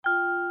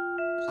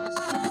Like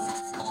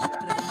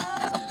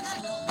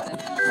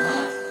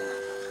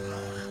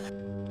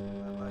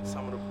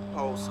some of the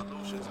proposed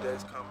solutions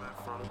that's coming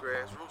from the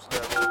grassroots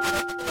level.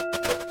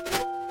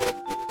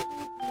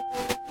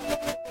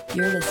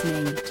 You're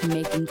listening to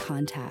Making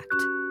Contact.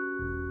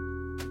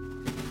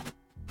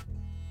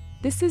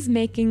 This is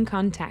Making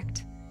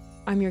Contact.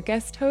 I'm your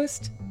guest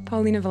host,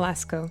 Paulina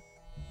Velasco.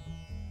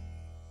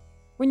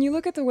 When you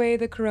look at the way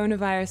the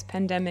coronavirus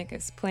pandemic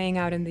is playing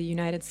out in the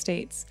United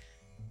States,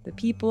 the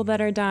people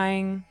that are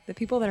dying, the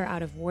people that are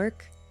out of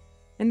work,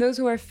 and those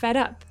who are fed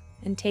up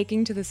and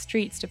taking to the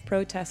streets to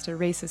protest a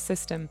racist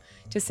system,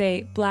 to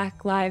say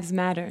Black Lives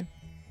Matter,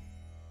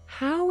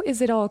 how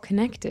is it all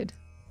connected?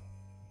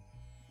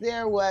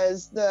 There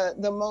was the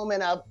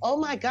moment of, oh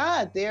my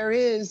God, there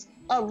is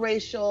a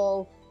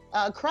racial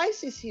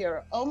crisis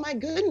here. Oh my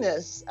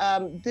goodness,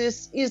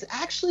 this is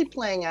actually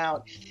playing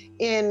out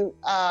in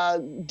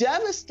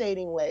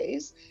devastating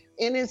ways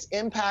in its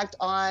impact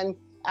on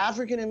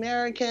African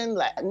American,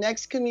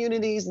 Latinx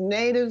communities,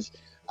 Native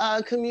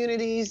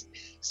communities.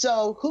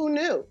 So who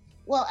knew?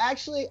 Well,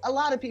 actually, a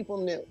lot of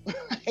people knew,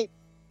 right?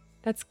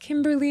 That's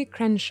Kimberle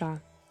Crenshaw.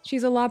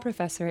 She's a law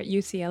professor at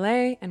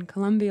UCLA and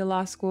Columbia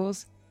Law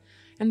Schools,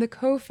 and the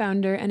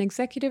co-founder and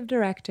executive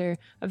director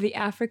of the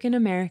African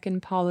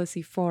American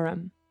Policy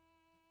Forum.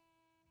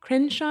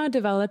 Crenshaw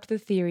developed the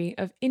theory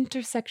of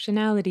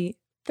intersectionality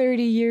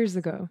 30 years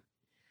ago.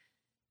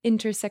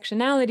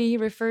 Intersectionality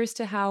refers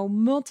to how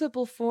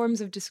multiple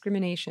forms of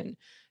discrimination,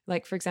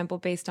 like for example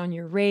based on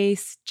your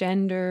race,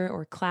 gender,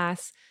 or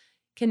class,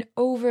 can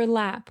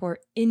overlap or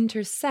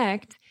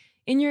intersect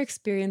in your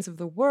experience of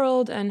the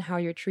world and how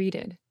you're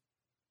treated.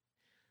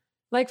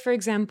 Like for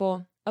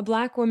example, a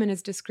Black woman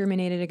is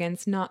discriminated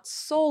against not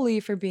solely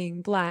for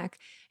being Black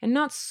and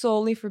not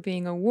solely for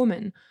being a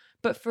woman,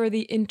 but for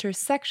the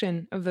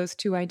intersection of those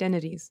two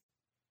identities.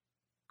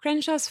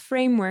 Crenshaw's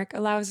framework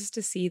allows us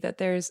to see that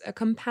there's a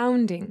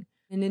compounding,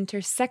 an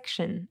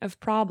intersection of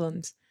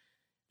problems,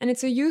 and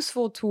it's a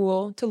useful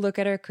tool to look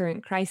at our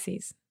current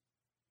crises.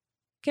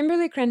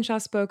 Kimberle Crenshaw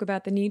spoke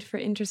about the need for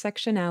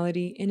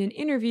intersectionality in an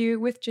interview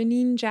with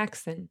Janine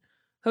Jackson,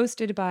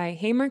 hosted by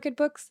Haymarket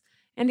Books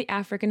and the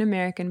African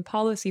American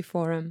Policy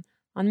Forum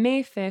on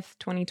May 5th,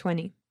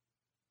 2020.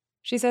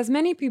 She says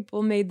many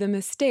people made the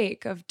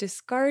mistake of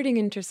discarding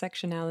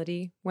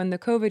intersectionality when the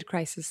COVID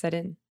crisis set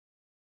in.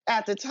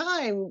 At the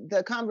time,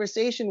 the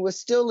conversation was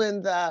still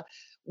in the,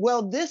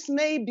 well, this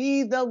may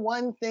be the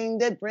one thing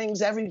that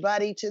brings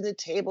everybody to the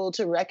table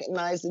to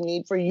recognize the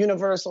need for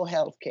universal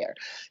health care.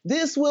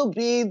 This will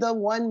be the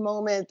one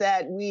moment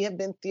that we have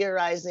been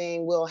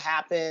theorizing will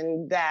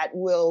happen that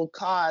will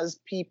cause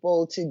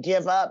people to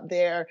give up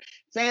their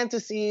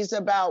fantasies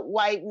about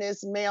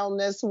whiteness,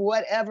 maleness,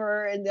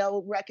 whatever, and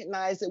they'll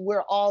recognize that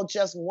we're all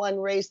just one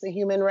race, the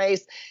human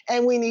race,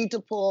 and we need to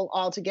pull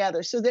all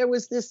together. So there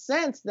was this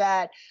sense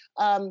that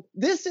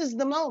this is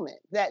the moment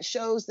that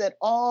shows that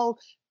all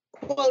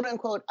quote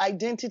unquote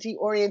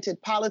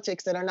identity-oriented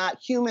politics that are not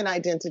human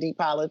identity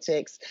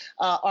politics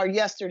are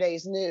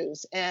yesterday's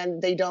news,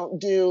 and they don't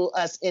do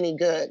us any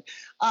good.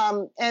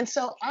 And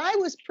so I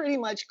was pretty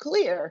much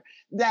clear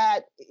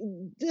that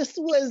this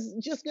was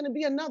just going to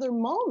be another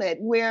moment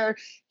where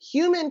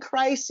human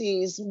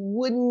crises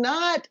would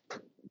not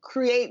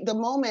create the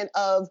moment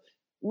of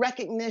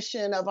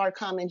recognition of our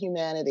common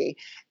humanity,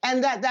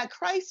 and that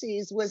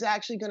crisis was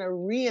actually going to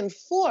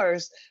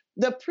reinforce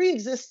the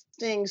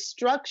pre-existing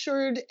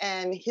structured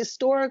and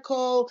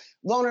historical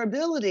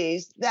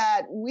vulnerabilities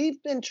that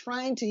we've been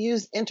trying to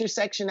use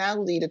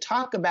intersectionality to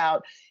talk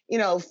about,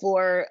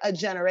 for a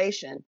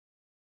generation.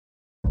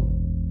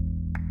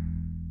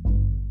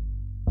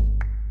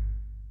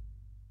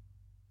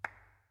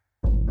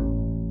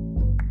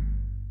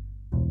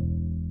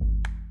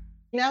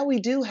 Now we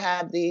do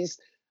have these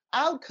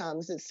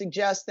outcomes that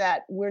suggest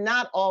that we're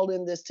not all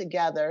in this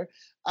together.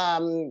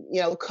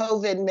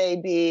 COVID may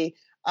be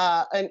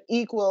an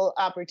equal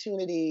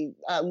opportunity,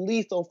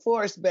 lethal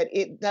force, but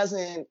it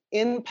doesn't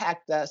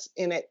impact us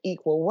in an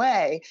equal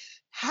way.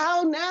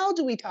 How now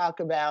do we talk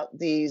about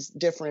these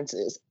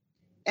differences?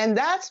 And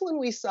that's when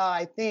we saw,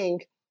 I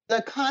think,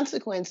 the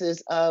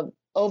consequences of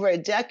over a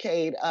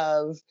decade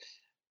of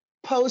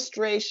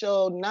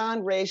post-racial,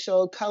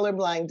 non-racial,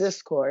 colorblind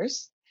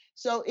discourse.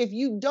 So if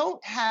you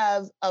don't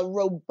have a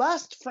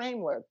robust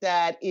framework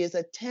that is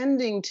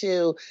attending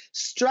to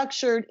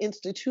structured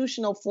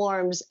institutional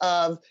forms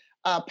of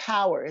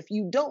power, if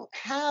you don't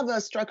have a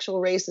structural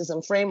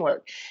racism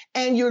framework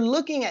and you're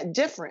looking at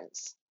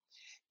difference,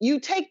 you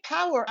take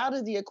power out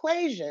of the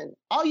equation,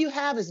 all you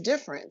have is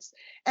difference.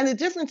 And the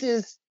difference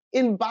is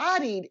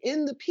embodied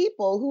in the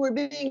people who are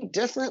being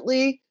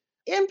differently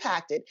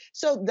impacted.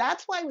 So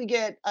that's why we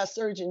get a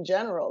Surgeon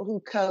General who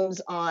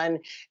comes on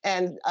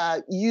and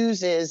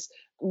uses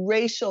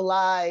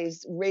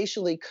racialized,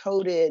 racially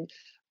coded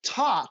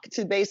talk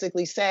to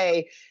basically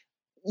say,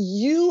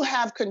 you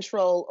have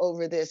control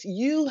over this.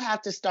 You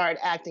have to start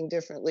acting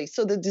differently.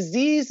 So the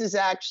disease is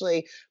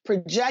actually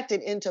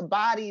projected into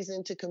bodies,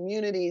 into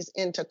communities,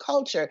 into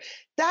culture.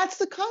 That's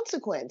the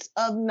consequence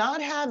of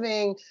not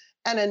having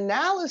an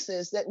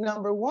analysis that,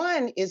 number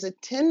one, is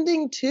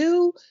attending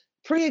to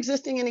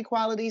pre-existing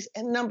inequalities,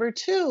 and number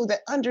two, that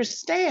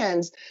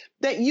understands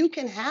that you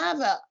can have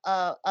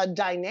a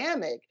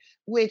dynamic,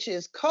 which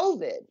is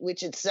COVID,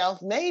 which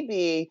itself may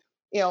be,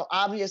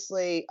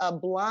 obviously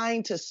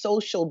blind to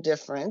social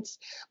difference,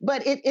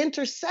 but it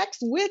intersects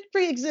with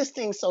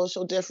pre-existing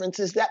social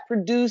differences that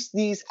produce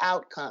these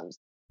outcomes.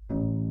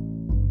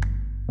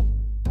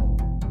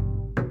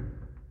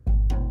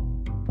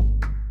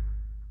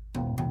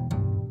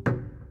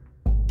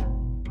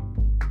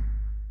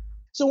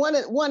 So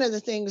one of the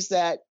things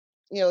that,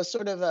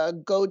 sort of a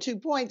go-to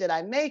point that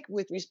I make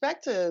with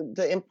respect to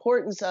the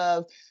importance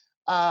of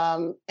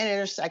an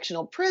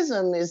intersectional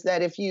prism is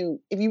that if you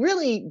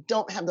really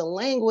don't have the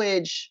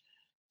language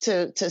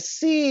to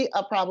see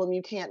a problem,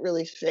 you can't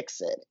really fix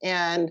it.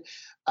 And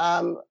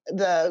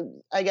the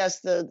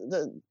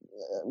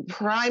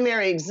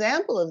primary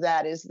example of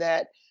that is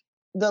that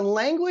the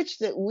language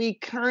that we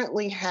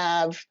currently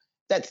have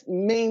that's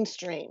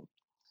mainstream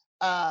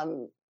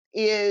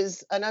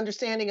is an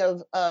understanding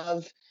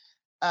of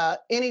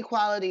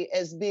inequality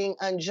as being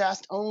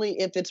unjust only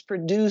if it's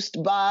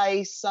produced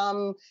by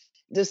some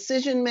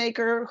decision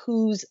maker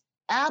whose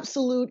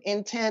absolute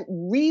intent,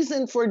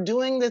 reason for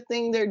doing the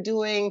thing they're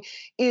doing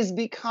is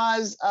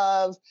because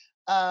of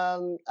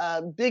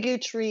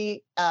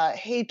bigotry,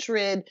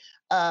 hatred,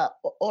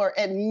 or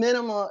at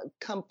minimum,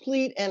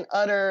 complete and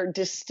utter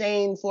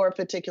disdain for a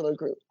particular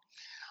group.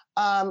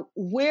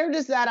 Where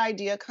does that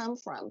idea come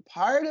from?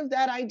 Part of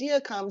that idea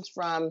comes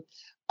from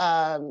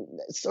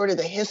sort of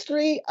the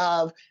history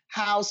of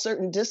how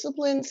certain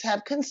disciplines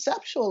have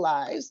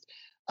conceptualized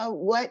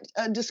what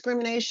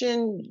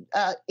discrimination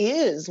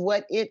is,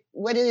 what it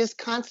is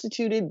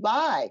constituted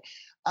by.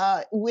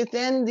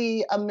 Within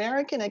the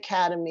American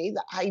Academy,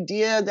 the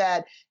idea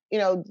that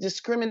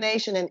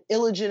discrimination and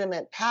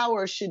illegitimate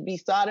power should be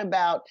thought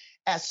about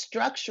as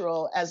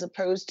structural as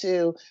opposed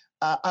to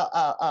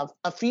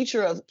a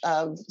feature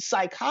of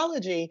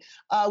psychology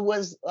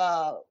was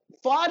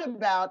fought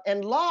about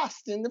and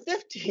lost in the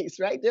 50s,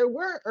 right? There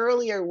were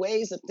earlier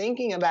ways of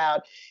thinking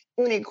about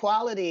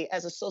inequality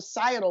as a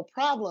societal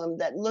problem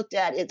that looked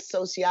at its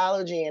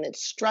sociology and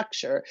its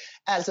structure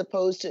as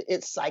opposed to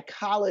its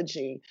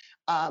psychology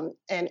and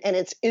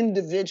its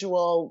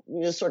individual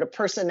sort of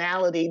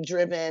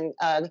personality-driven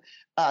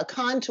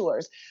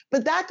contours.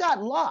 But that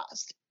got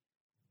lost.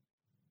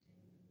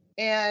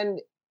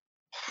 And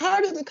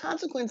part of the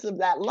consequence of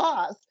that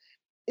loss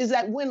is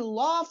that when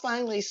law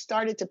finally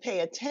started to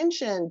pay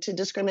attention to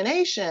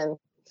discrimination,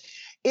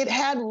 it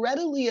had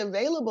readily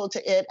available to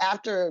it,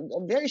 after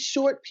a very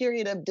short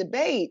period of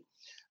debate,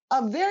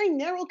 a very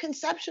narrow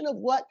conception of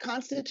what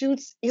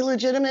constitutes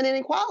illegitimate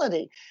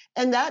inequality.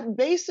 And that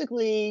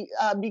basically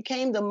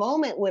became the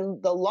moment when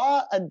the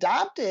law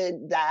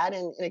adopted that,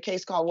 in a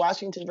case called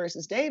Washington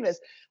versus Davis.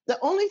 The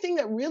only thing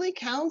that really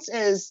counts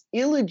as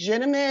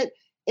illegitimate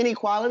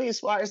inequality as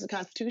far as the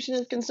Constitution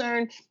is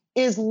concerned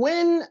is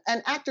when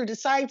an actor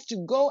decides to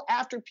go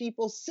after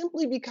people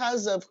simply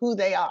because of who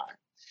they are.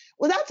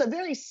 Well, that's a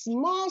very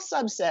small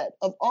subset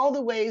of all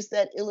the ways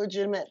that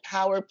illegitimate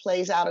power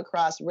plays out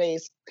across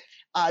race,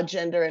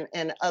 gender,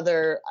 and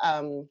other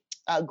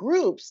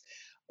groups.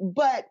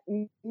 But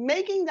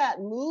making that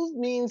move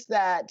means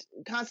that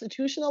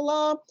constitutional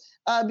law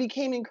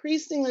became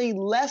increasingly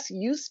less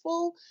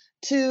useful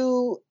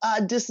to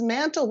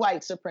dismantle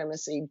white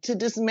supremacy, to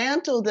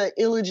dismantle the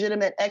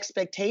illegitimate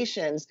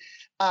expectations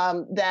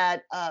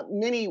that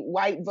many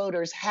white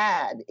voters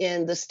had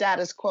in the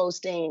status quo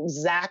staying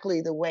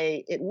exactly the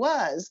way it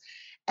was.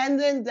 And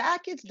then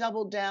that gets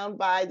doubled down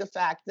by the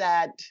fact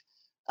that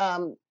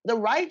the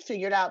right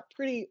figured out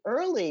pretty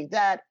early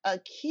that a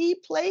key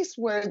place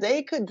where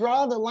they could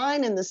draw the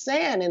line in the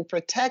sand and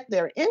protect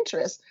their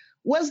interests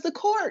was the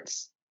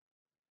courts.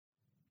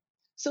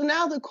 So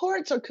now the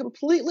courts are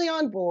completely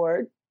on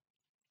board.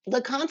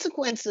 The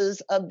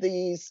consequences of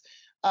these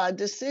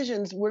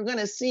decisions we're going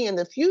to see in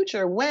the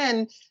future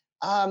when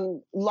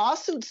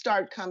lawsuits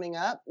start coming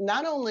up,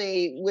 not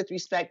only with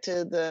respect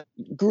to the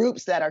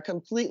groups that are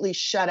completely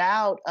shut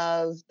out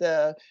of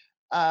the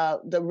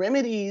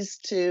remedies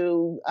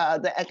to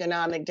the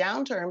economic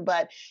downturn,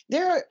 but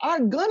there are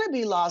going to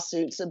be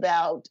lawsuits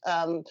about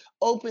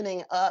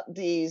opening up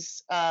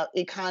these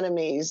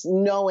economies,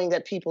 knowing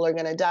that people are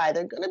going to die.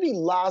 There are going to be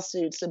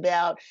lawsuits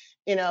about,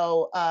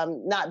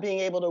 not being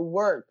able to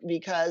work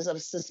because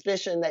of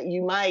suspicion that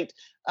you might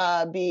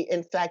be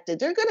infected.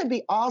 There are going to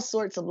be all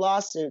sorts of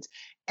lawsuits.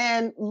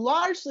 And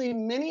largely,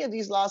 many of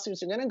these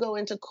lawsuits are going to go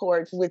into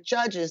court with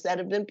judges that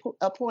have been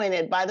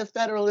appointed by the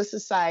Federalist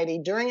Society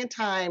during a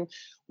time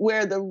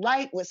where the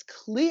right was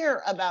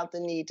clear about the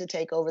need to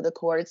take over the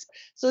courts.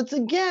 So it's,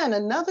 again,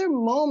 another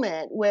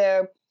moment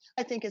where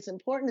I think it's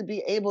important to be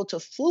able to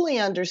fully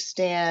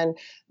understand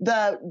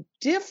the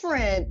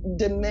different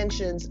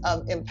dimensions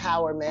of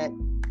empowerment.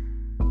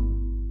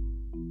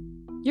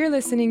 You're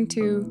listening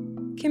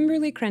to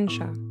Kimberle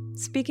Crenshaw,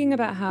 speaking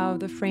about how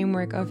the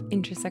framework of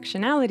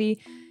intersectionality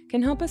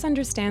can help us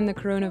understand the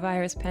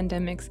coronavirus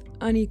pandemic's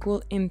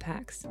unequal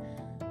impacts.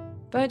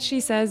 But she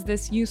says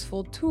this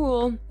useful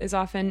tool is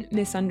often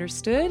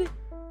misunderstood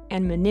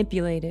and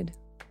manipulated.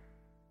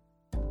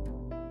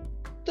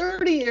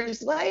 30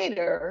 years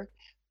later,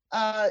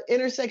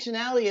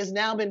 intersectionality has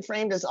now been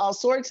framed as all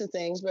sorts of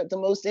things, but the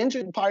most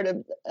interesting part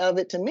of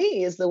it to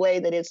me is the way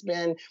that it's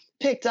been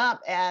picked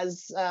up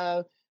as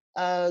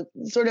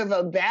sort of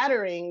a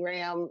battering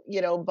ram,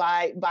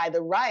 by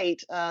the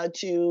right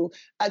to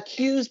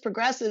accuse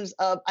progressives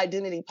of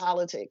identity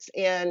politics.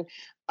 And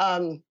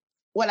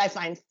what I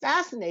find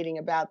fascinating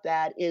about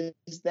that is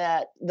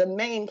that the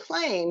main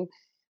claim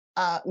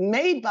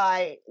made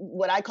by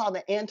what I call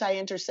the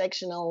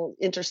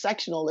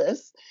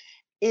intersectionalists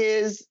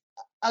is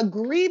a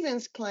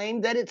grievance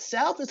claim that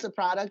itself is a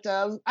product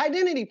of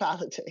identity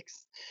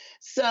politics.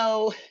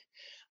 So,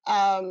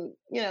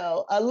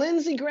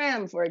 Lindsey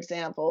Graham, for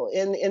example,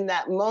 in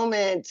that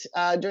moment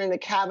during the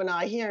Kavanaugh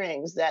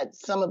hearings that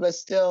some of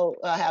us still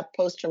have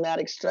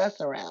post-traumatic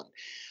stress around,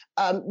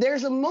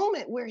 there's a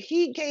moment where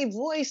he gave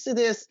voice to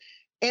this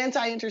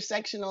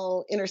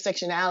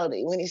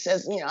intersectionality when he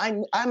says,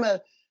 I'm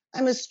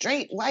a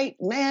straight white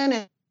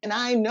man and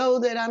I know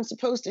that I'm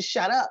supposed to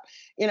shut up,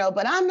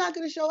 but I'm not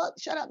going to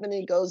shut up. And then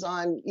he goes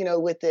on,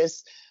 with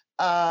this,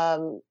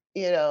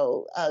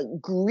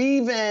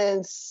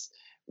 grievance.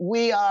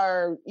 We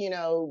are,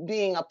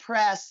 being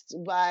oppressed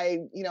by,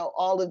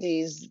 all of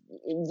these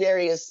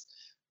various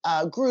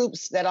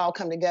groups that all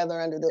come together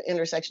under the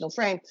intersectional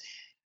frame.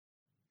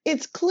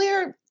 It's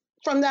clear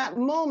from that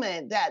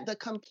moment that the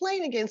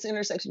complaint against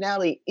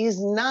intersectionality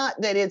is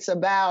not that it's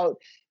about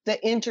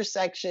the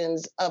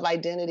intersections of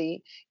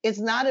identity.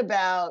 It's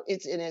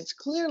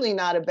clearly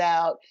not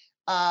about,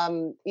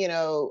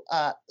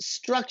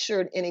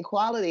 structured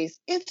inequalities.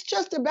 It's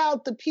just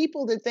about the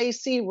people that they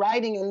see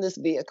riding in this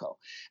vehicle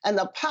and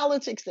the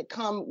politics that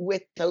come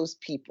with those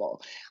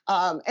people,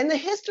 and the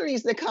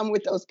histories that come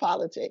with those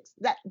politics.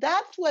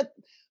 That's what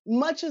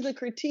much of the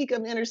critique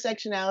of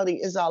intersectionality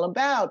is all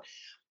about.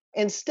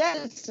 Instead,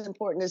 it's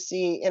important to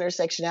see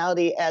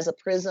intersectionality as a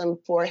prism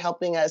for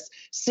helping us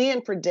see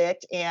and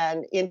predict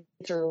and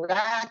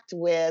interact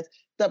with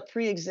the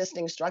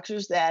pre-existing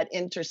structures that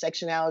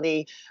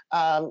intersectionality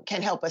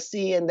can help us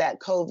see and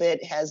that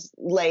COVID has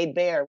laid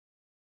bare.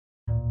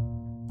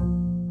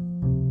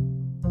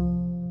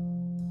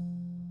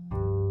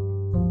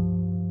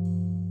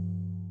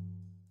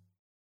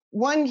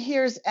 One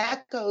hears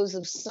echoes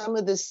of some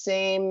of the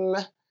same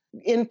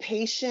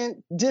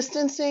impatient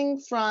distancing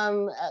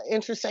from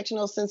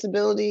intersectional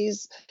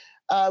sensibilities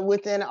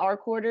within our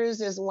quarters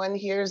as one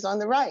hears on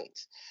the right.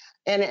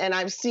 And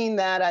I've seen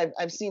that.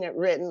 I've seen it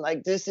written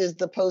like this is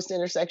the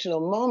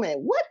post-intersectional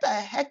moment. What the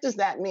heck does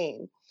that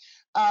mean?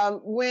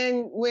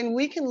 When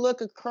we can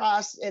look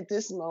across at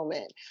this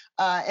moment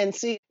and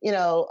see,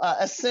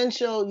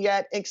 essential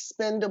yet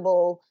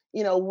expendable,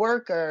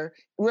 worker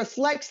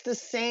reflects the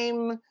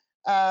same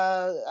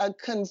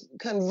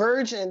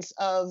convergence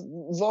of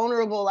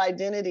vulnerable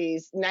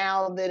identities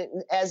now that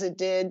as it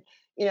did,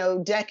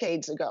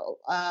 decades ago.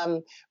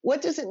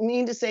 What does it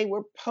mean to say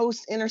we're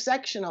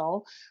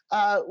post-intersectional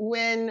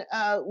when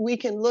we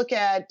can look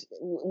at,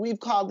 we've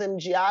called them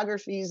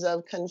geographies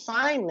of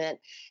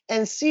confinement,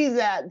 and see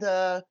that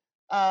the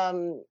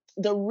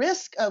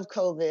risk of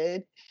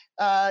COVID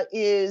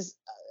is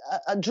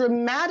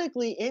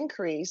dramatically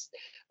increased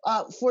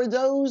for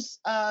those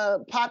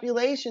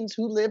populations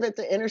who live at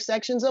the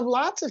intersections of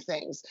lots of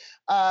things.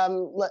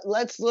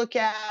 Let's look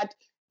at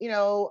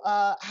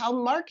how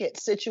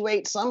markets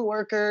situate some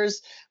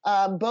workers,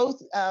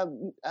 both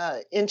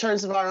in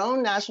terms of our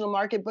own national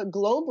market, but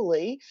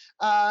globally,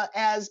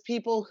 as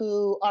people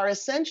who are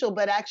essential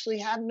but actually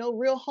have no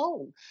real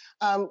home.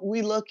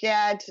 We look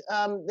at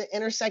the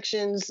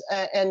intersections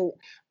and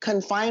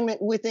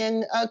confinement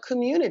within a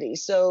community.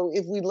 So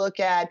if we look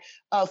at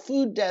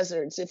food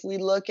deserts, if we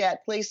look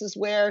at places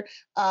where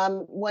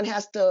one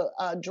has to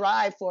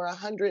drive for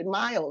 100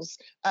 miles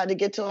to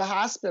get to a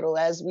hospital,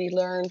 as we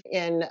learned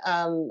in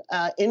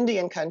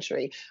Indian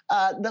country,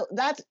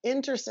 that's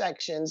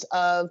intersections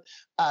of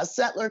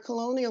settler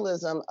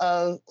colonialism,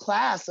 of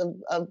class,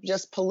 of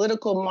just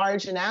political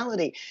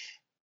marginality.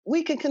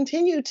 We could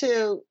continue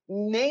to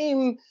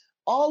name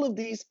all of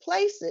these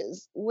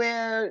places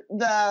where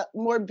the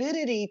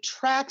morbidity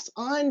tracks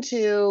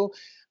onto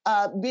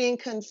being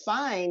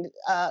confined,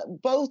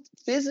 both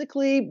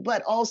physically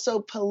but also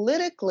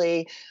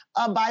politically,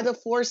 by the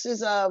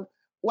forces of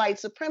white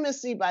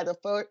supremacy, by the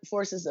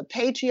forces of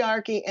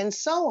patriarchy, and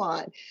so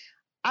on.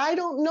 I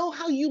don't know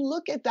how you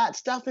look at that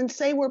stuff and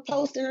say we're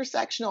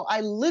post-intersectional.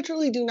 I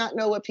literally do not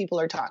know what people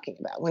are talking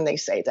about when they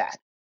say that.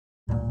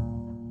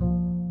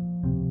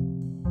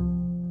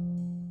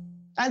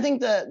 I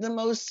think the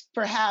most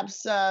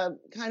perhaps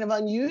kind of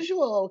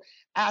unusual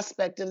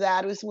aspect of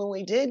that was when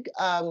we did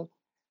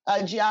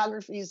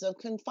geographies of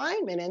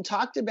confinement and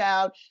talked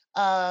about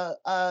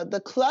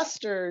the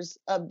clusters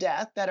of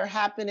death that are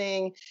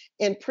happening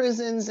in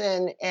prisons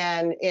and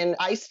in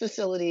ICE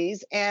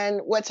facilities and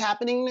what's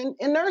happening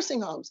in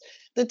nursing homes.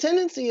 The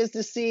tendency is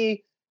to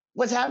see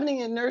what's happening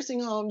in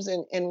nursing homes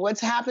and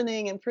what's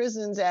happening in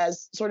prisons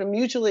as sort of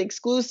mutually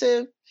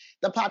exclusive,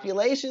 the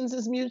populations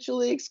as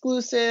mutually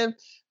exclusive,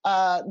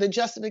 the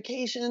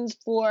justifications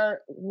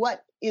for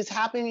what is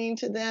happening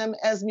to them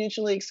as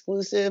mutually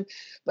exclusive.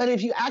 But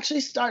if you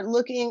actually start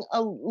looking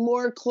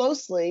more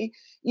closely,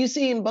 you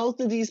see in both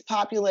of these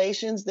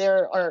populations,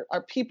 there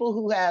are people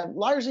who have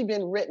largely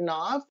been written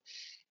off,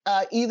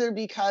 either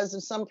because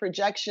of some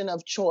projection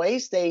of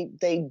choice, they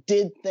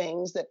did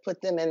things that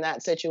put them in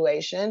that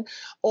situation,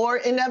 or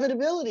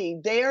inevitability.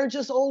 They are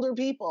just older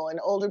people, and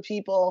older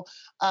people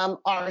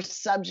are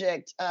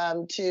subject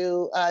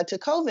to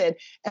COVID.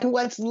 And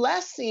what's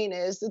less seen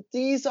is that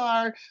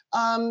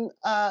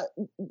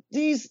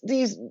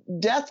these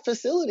death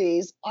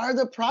facilities are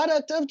the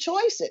product of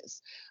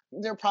choices.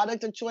 They're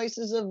product of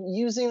choices of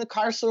using the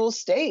carceral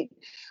state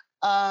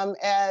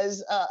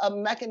as a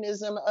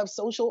mechanism of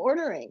social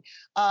ordering,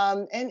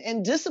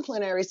 and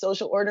disciplinary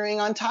social ordering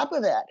on top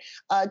of that.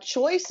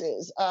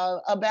 Choices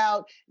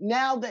about,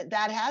 now that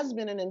that has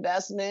been an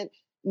investment,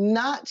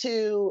 not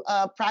to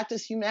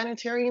practice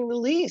humanitarian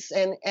release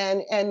and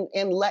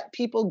let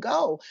people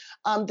go.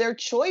 Their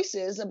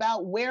choices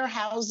about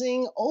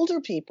warehousing older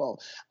people,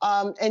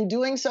 and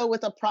doing so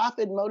with a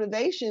profit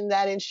motivation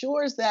that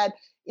ensures that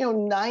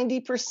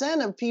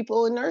 90% of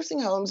people in nursing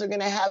homes are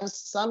going to have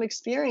some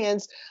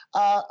experience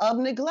of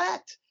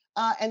neglect.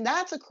 And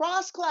that's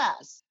across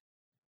class.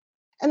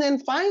 And then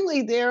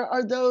finally, there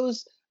are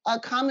those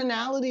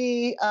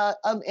commonality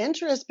of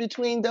interest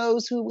between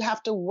those who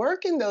have to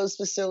work in those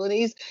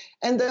facilities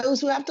and those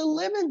who have to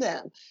live in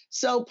them.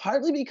 So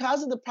partly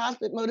because of the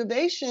profit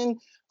motivation,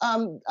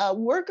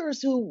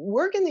 workers who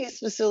work in these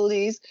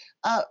facilities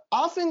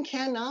often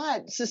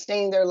cannot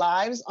sustain their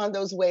lives on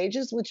those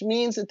wages, which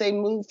means that they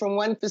move from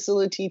one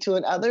facility to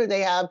another.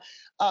 They have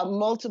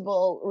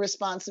multiple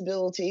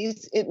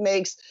responsibilities. It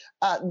makes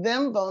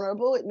them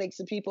vulnerable. It makes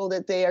the people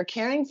that they are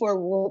caring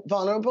for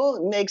vulnerable.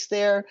 It makes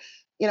their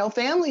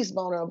families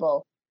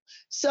vulnerable.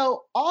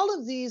 So all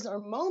of these are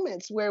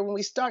moments where when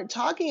we start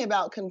talking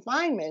about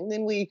confinement,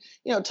 then we,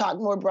 talk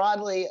more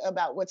broadly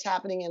about what's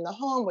happening in the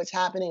home, what's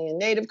happening in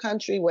Native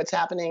country, what's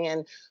happening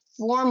in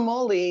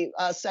formally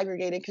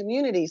segregated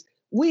communities.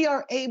 We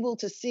are able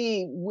to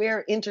see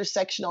where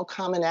intersectional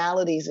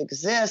commonalities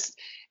exist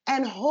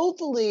and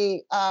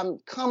hopefully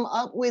come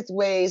up with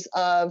ways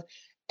of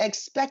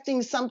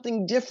expecting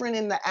something different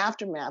in the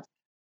aftermath.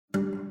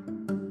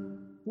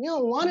 We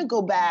don't want to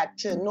go back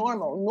to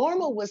normal.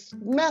 Normal was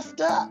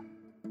messed up.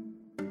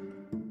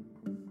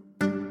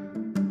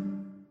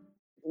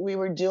 We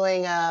were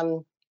doing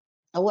a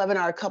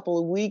webinar a couple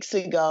of weeks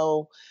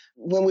ago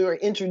when we were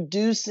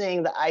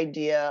introducing the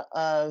idea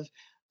of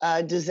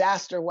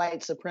disaster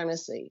white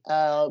supremacy,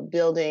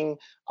 building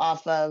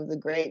off of the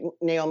great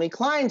Naomi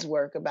Klein's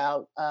work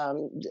about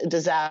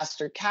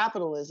disaster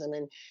capitalism,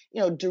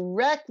 and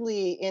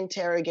directly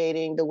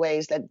interrogating the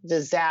ways that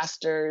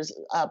disasters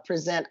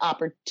present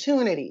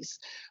opportunities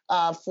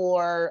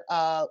for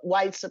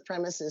white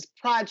supremacist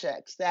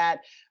projects that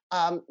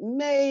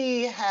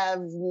may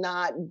have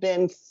not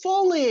been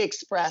fully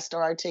expressed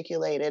or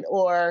articulated,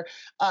 or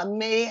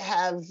may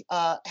have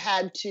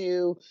had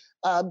to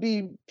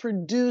be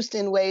produced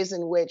in ways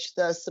in which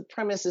the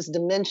supremacist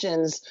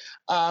dimensions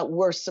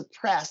were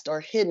suppressed or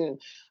hidden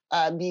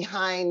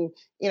behind,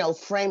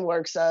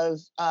 frameworks of,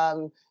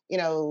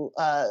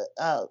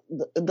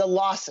 the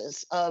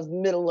losses of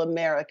middle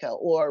America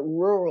or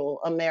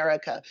rural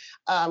America,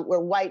 where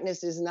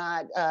whiteness is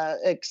not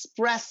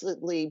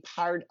expressly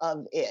part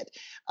of it.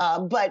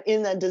 But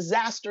in the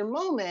disaster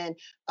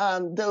moment,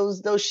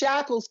 those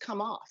shackles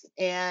come off,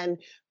 and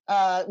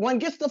one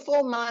gets the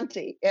full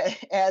Monty,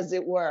 as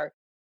it were.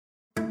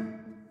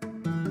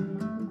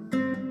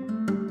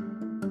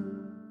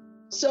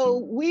 So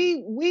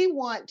we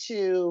want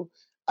to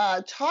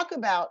talk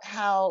about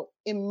how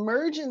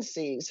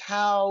emergencies,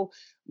 how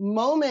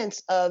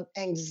moments of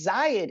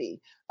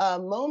anxiety,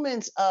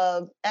 moments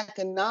of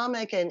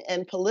economic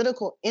and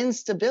political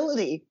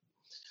instability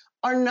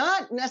are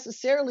not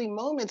necessarily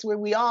moments where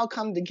we all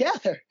come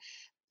together.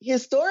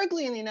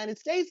 Historically in the United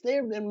States,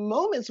 there have been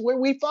moments where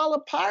we fall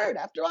apart.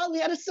 After all, we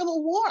had a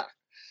civil war.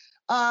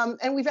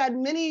 And we've had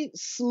many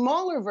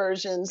smaller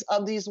versions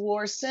of these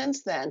wars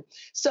since then.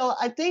 So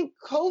I think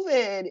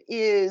COVID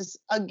is,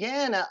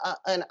 again,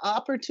 an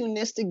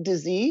opportunistic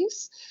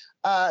disease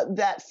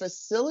that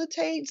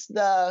facilitates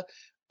the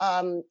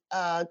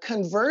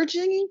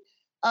converging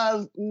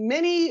of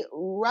many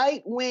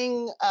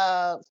right-wing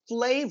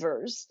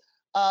flavors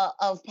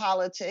of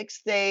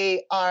politics.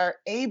 They are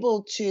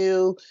able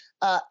to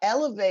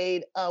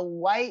elevate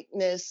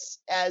whiteness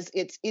as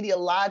its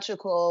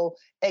ideological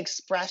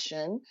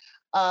expression,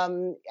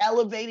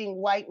 elevating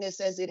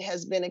whiteness as it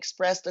has been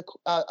expressed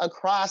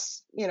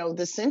across,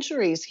 the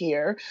centuries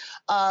here,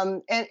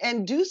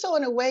 and do so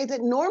in a way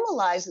that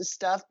normalizes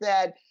stuff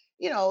that,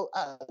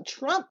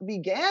 Trump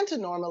began to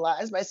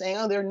normalize by saying,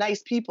 oh, they're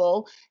nice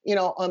people,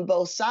 on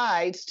both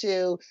sides,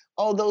 to,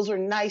 oh, those are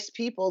nice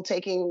people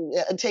taking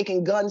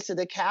guns to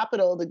the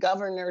Capitol. The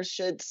governor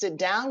should sit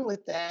down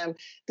with them.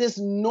 This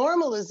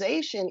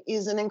normalization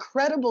is an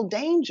incredible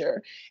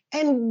danger.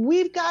 And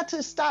we've got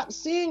to stop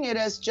seeing it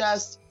as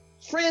just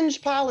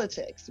fringe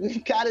politics.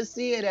 We've got to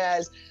see it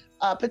as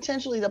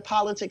potentially the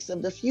politics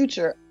of the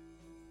future.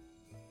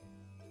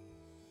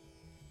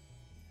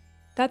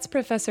 That's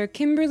Professor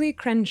Kimberle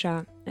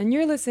Crenshaw, and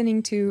you're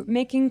listening to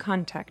Making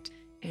Contact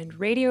and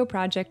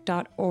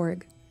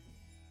radioproject.org.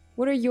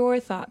 What are your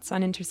thoughts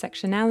on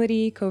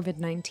intersectionality,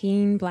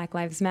 COVID-19, Black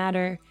Lives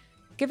Matter?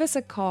 Give us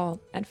a call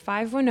at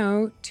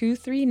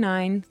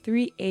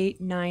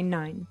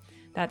 510-239-3899.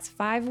 That's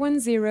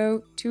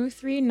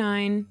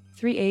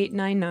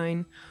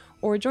 510-239-3899.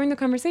 Or join the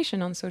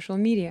conversation on social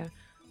media.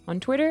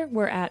 On Twitter,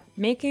 we're at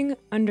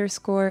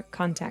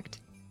making_contact.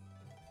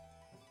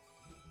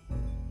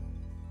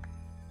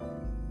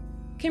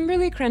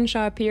 Kimberle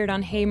Crenshaw appeared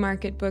on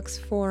Haymarket Books'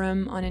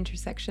 forum on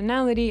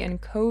intersectionality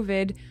and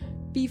COVID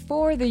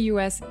before the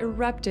U.S.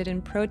 erupted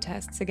in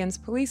protests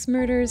against police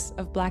murders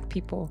of Black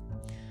people.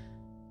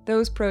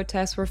 Those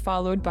protests were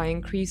followed by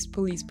increased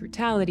police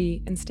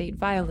brutality and state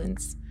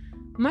violence.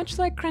 Much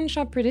like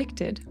Crenshaw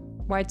predicted,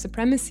 white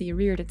supremacy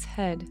reared its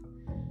head.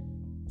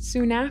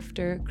 Soon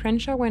after,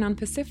 Crenshaw went on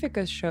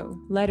Pacifica's show,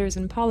 Letters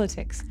and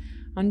Politics,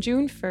 on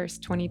June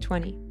 1st,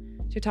 2020,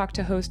 to talk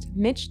to host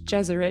Mitch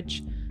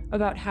Jeserich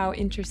about how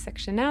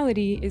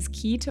intersectionality is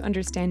key to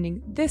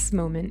understanding this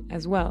moment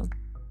as well.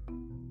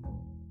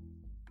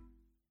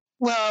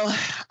 Well,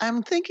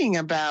 I'm thinking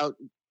about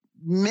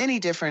many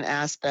different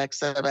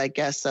aspects of, I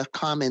guess, a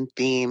common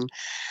theme,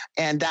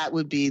 and that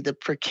would be the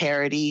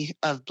precarity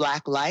of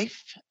Black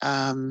life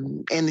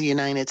in the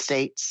United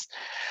States.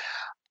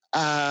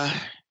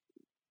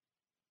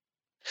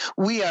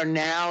 We are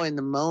now in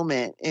the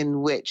moment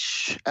in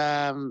which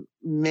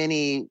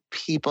many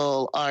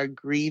people are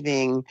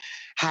grieving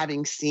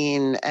having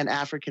seen an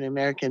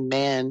African-American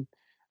man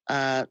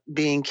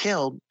being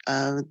killed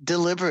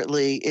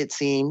deliberately, it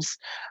seems.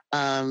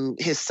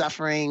 His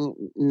suffering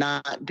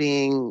not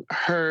being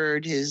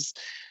heard, his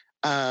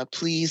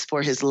pleas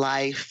for his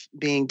life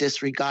being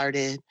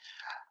disregarded,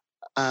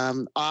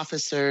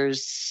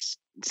 officers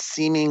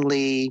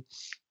seemingly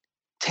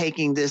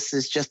taking this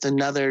as just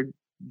another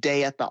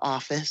day at the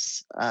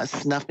office,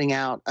 snuffing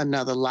out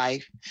another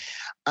life.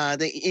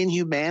 The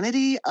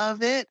inhumanity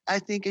of it, I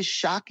think, is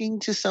shocking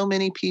to so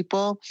many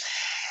people.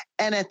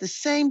 And at the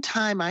same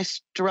time, I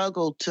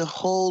struggle to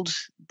hold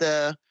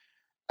the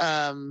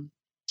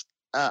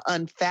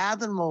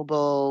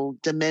unfathomable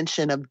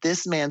dimension of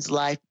this man's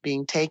life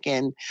being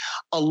taken,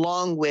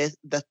 along with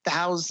the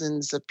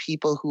thousands of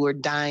people who are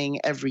dying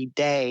every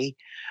day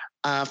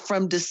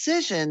from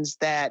decisions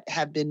that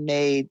have been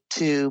made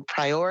to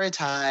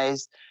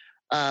prioritize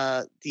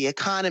the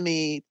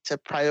economy, to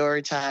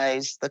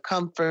prioritize the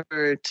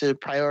comfort, to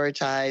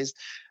prioritize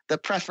the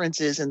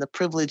preferences and the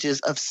privileges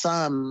of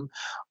some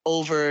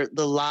over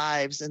the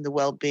lives and the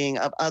well-being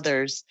of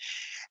others.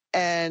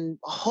 And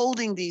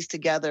holding these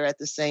together at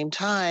the same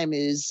time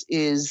is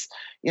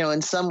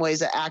in some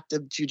ways an act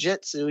of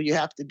jujitsu. You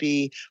have to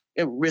be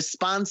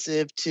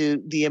responsive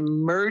to the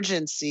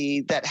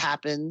emergency that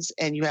happens,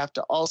 and you have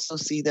to also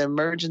see the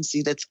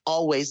emergency that's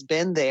always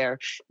been there,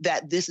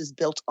 that this is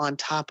built on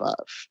top of.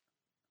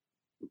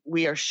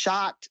 We are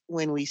shocked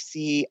when we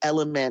see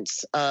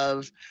elements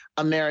of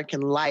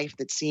American life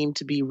that seem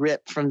to be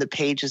ripped from the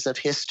pages of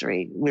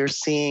history. We're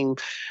seeing,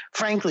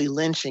 frankly,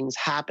 lynchings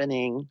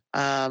happening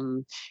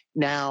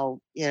now,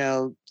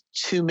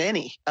 too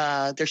many.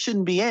 There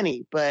shouldn't be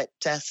any, but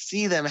to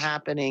see them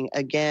happening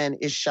again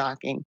is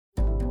shocking.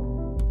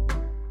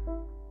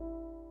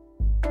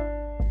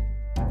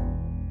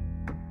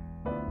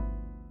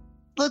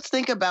 Let's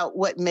think about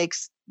what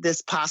makes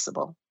this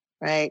possible,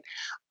 right?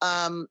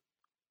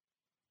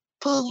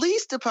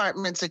 Police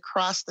departments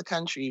across the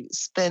country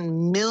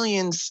spend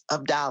millions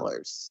of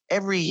dollars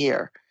every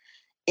year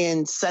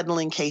in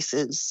settling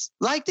cases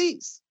like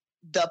these.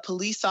 The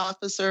police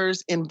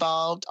officers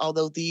involved,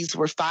 although these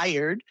were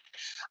fired,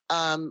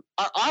 are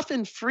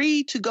often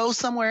free to go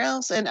somewhere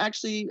else and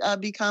actually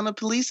become a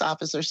police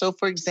officer. So,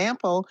 for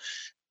example,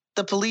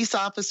 the police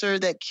officer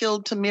that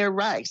killed Tamir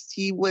Rice,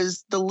 he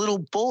was the little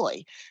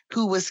boy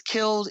who was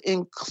killed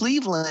in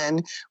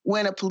Cleveland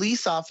when a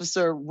police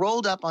officer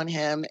rolled up on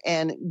him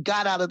and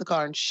got out of the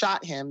car and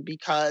shot him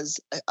because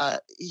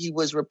he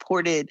was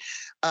reported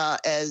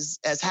as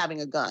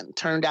having a gun,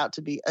 turned out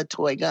to be a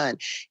toy gun.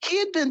 He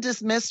had been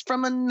dismissed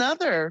from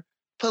another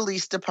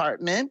police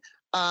department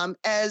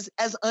as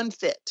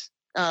unfit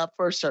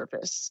for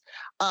service.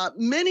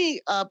 Many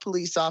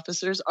police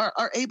officers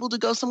are able to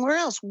go somewhere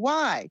else.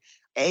 Why?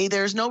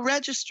 There's no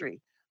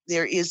registry.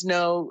 There is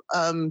no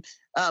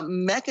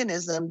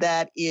mechanism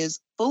that is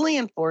fully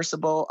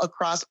enforceable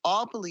across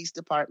all police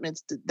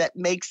departments that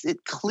makes it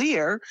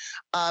clear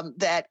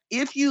that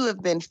if you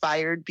have been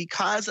fired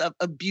because of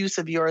abuse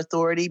of your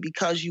authority,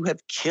 because you have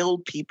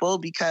killed people,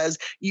 because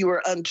you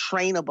are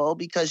untrainable,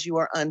 because you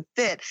are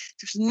unfit,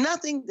 there's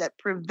nothing that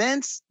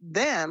prevents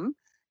them,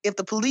 if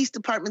the police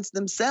departments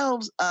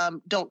themselves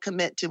don't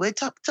commit to it,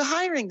 to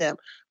hiring them.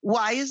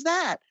 Why is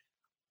that?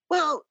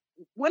 Well,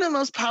 one of the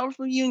most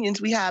powerful unions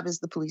we have is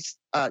the police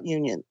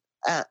union.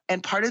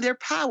 And part of their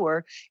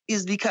power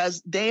is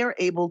because they are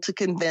able to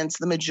convince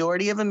the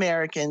majority of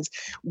Americans,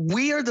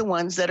 we are the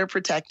ones that are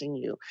protecting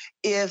you.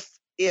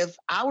 If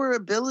our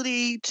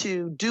ability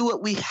to do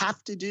what we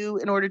have to do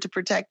in order to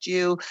protect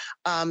you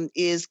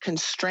is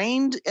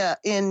constrained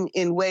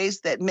in ways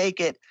that make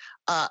it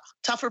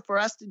tougher for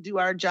us to do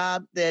our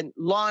job, then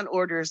law and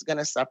order is going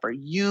to suffer.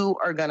 You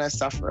are going to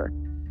suffer.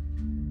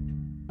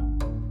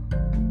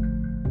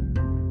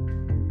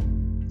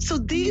 So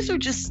these are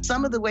just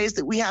some of the ways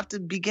that we have to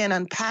begin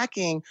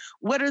unpacking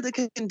what are the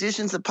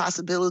conditions of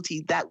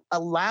possibility that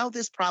allow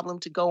this problem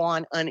to go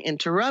on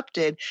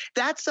uninterrupted.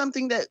 That's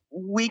something that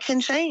we can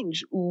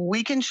change.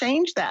 We can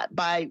change that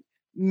by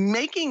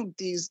making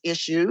these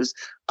issues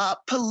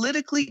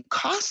politically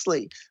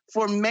costly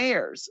for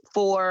mayors,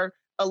 for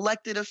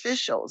elected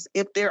officials.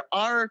 If there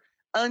are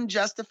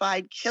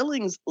unjustified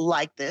killings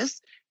like this,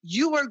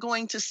 you are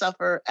going to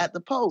suffer at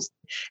the polls.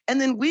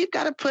 And then we've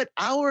got to put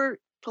our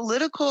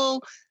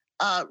political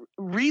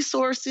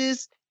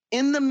resources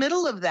in the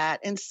middle of that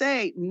and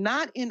say,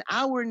 not in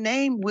our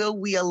name will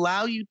we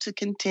allow you to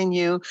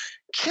continue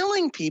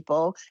killing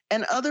people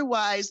and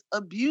otherwise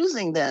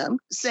abusing them,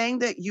 saying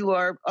that you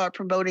are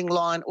promoting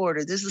law and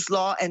order. This is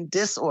law and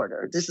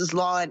disorder. This is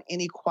law and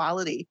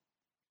inequality.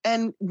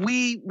 And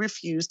we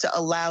refuse to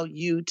allow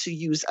you to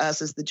use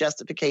us as the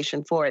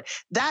justification for it.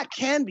 That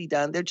can be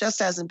done. There just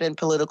hasn't been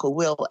political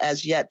will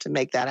as yet to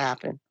make that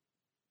happen.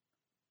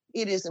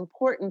 It is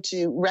important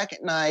to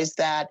recognize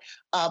that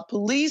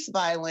police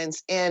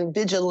violence and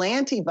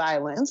vigilante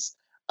violence,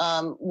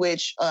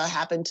 which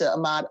happened to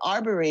Ahmaud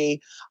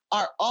Arbery,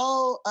 are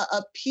all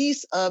a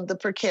piece of the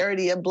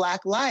precarity of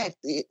Black life.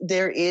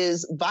 There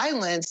is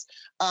violence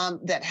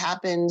that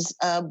happens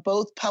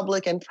both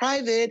public and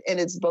private, and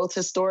it's both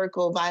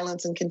historical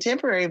violence and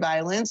contemporary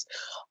violence,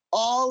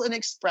 all an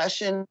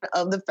expression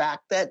of the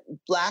fact that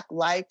Black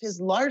life has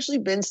largely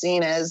been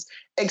seen as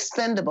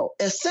expendable,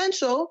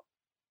 essential,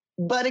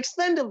 but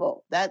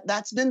expendable.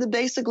 That's been the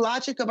basic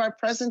logic of our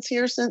presence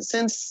here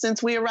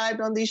since we arrived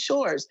on these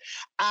shores.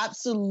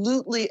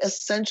 Absolutely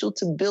essential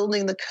to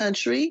building the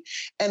country,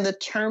 and the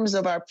terms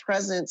of our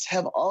presence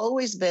have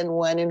always been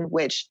one in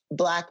which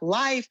Black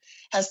life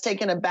has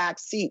taken a back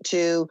seat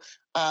to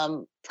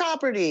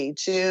property,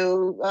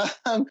 to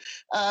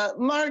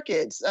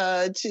markets,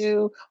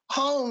 to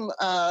home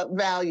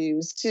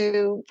values,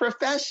 to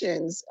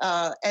professions,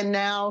 and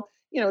now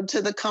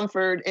to the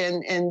comfort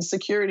and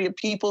security of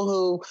people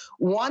who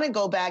want to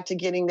go back to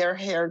getting their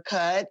hair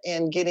cut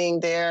and getting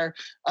their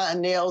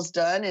nails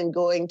done and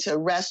going to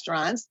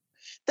restaurants.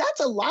 That's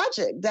a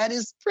logic that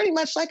is pretty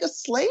much like a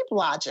slave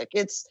logic.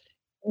 It's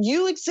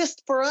you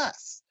exist for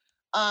us.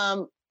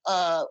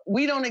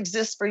 We don't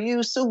exist for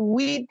you, so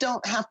we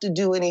don't have to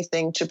do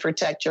anything to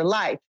protect your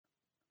life.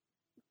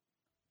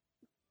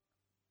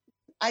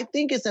 I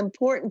think it's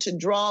important to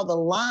draw the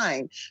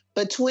line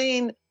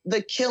between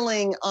the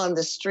killing on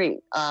the street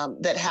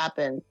that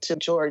happened to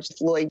George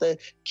Floyd, the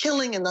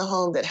killing in the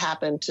home that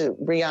happened to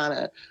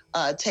Breonna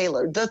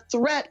Taylor, the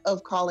threat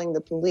of calling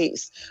the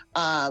police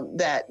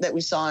that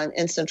we saw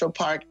in Central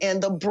Park,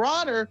 and the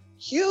broader,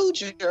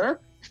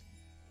 huger,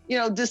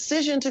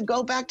 decision to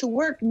go back to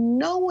work,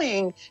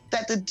 knowing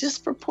that the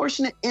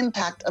disproportionate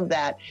impact of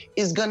that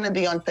is going to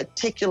be on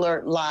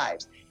particular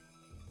lives.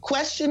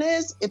 Question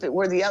is, if it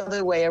were the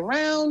other way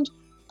around,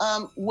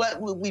 what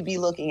would we be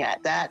looking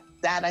at? That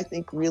I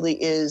think really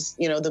is,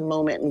 the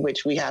moment in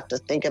which we have to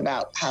think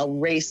about how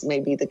race may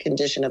be the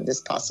condition of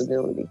this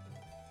possibility.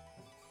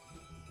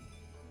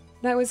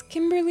 That was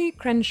Kimberle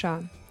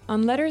Crenshaw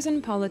on Letters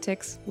and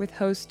Politics with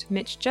host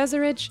Mitch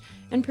Jeserich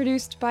and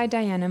produced by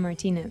Diana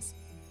Martinez.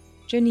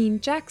 Janine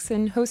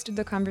Jackson hosted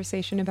the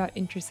conversation about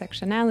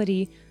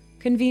intersectionality,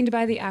 convened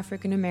by the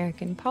African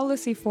American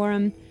Policy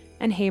Forum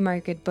and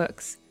Haymarket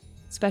Books.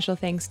 Special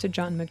thanks to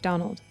John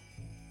McDonald.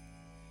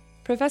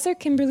 Professor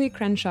Kimberle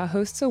Crenshaw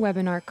hosts a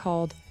webinar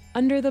called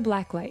Under the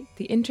Blacklight,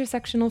 the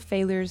Intersectional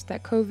Failures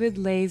that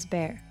COVID Lays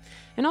Bare,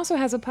 and also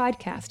has a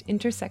podcast,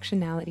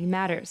 Intersectionality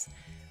Matters.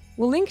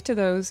 We'll link to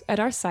those at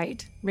our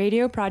site,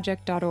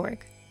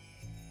 radioproject.org.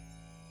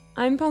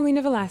 I'm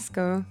Paulina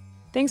Velasco.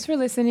 Thanks for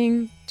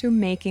listening to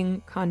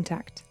Making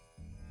Contact.